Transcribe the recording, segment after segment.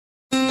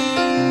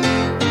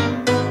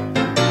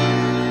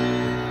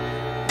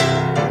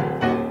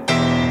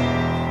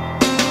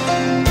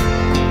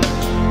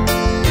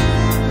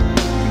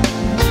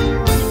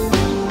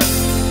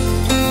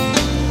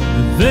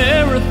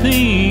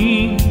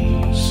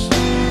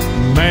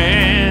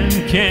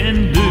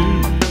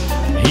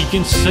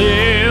can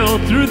sail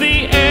through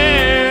the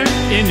air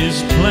in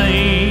his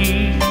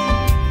plane.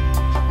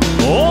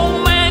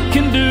 Oh, man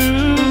can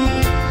do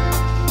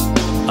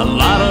a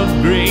lot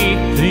of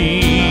great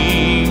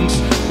things,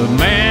 but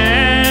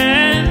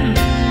man,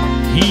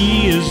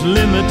 he is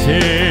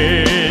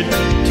limited.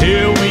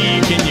 Tell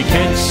me, can you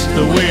catch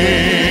the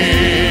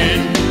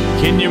wind?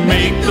 Can you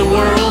make the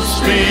world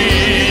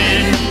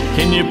spin?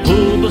 Can you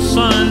pull the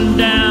sun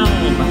down?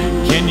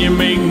 Can you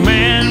make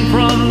man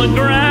from the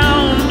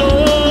ground?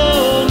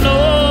 Oh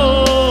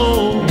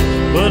no,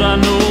 but I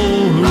know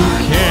who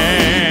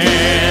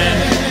can.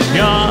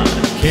 God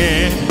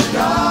can.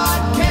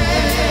 God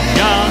can.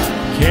 God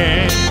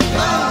can.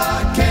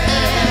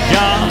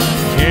 God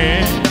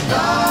can.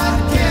 God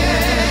can.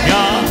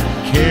 God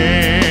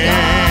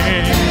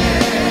can.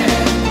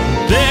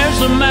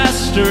 There's a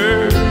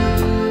master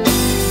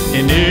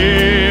in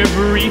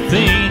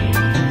everything.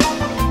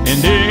 In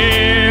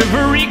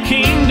every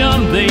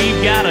kingdom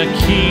they've got a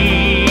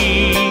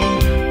king.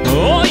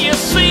 Oh, you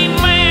see,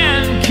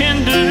 man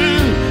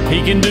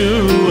can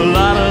do a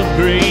lot of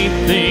great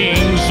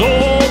things.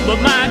 Oh, but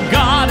my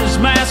God is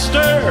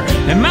master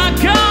and my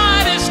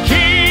God is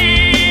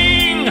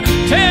king.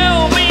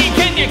 Tell me,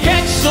 can you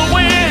catch the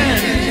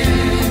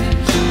wind?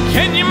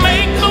 Can you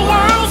make the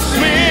world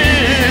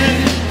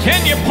spin?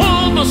 Can you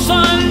pull the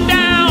sun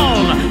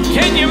down?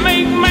 Can you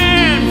make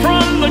man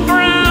from the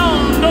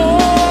ground?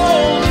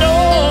 Oh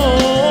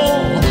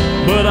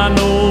no, but I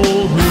know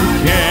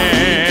who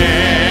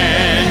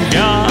can.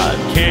 God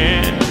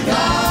can.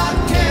 God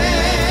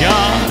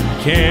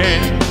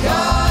can.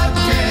 God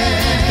can.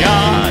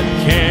 God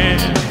can.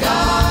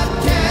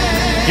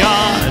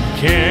 God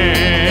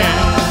can.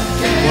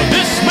 Well,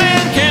 this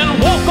man can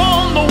walk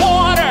on the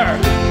water,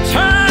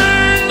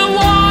 turn the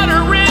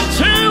water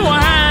into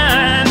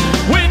wine.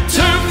 With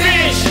 2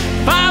 fish,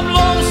 5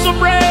 loaves of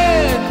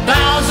bread,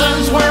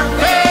 thousands were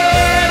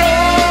fed.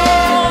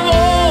 Oh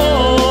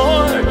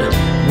Lord,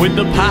 with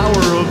the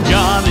power of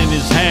God in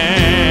his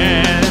hand.